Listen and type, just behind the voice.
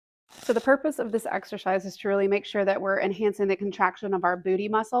So the purpose of this exercise is to really make sure that we're enhancing the contraction of our booty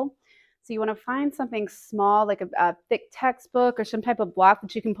muscle. So you want to find something small, like a thick textbook or some type of block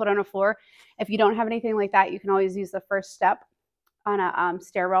that you can put on a floor. If you don't have anything like that, you can always use the first step on a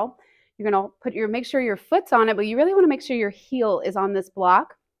stairwell. You're going to make sure your foot's on it, but you really want to make sure your heel is on this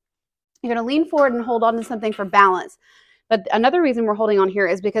block. You're going to lean forward and hold on to something for balance. But another reason we're holding on here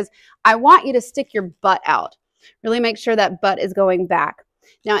is because I want you to stick your butt out. Really make sure that butt is going back.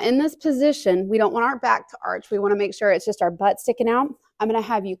 Now in this position, we don't want our back to arch. We want to make sure it's just our butt sticking out. I'm going to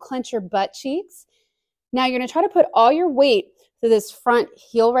have you clench your butt cheeks. Now you're going to try to put all your weight to this front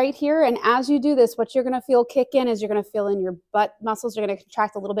heel right here. And as you do this, what you're going to feel kick in is you're going to feel in your butt muscles are going to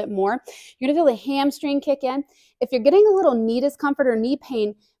contract a little bit more. You're going to feel the hamstring kick in. If you're getting a little knee discomfort or knee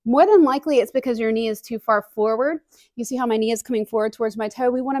pain, more than likely it's because your knee is too far forward. You see how my knee is coming forward towards my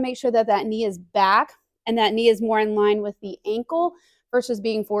toe? We want to make sure that that knee is back and that knee is more in line with the ankle versus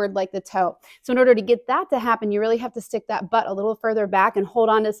being forward like the toe. So in order to get that to happen, you really have to stick that butt a little further back and hold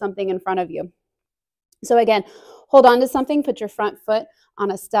on to something in front of you. So again, hold on to something, put your front foot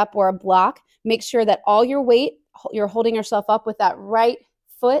on a step or a block. Make sure that all your weight, you're holding yourself up with that right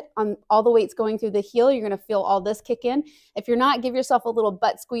foot on all the weight's going through the heel. You're going to feel all this kick in. If you're not, give yourself a little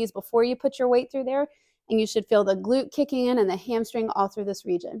butt squeeze before you put your weight through there, and you should feel the glute kicking in and the hamstring all through this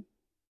region.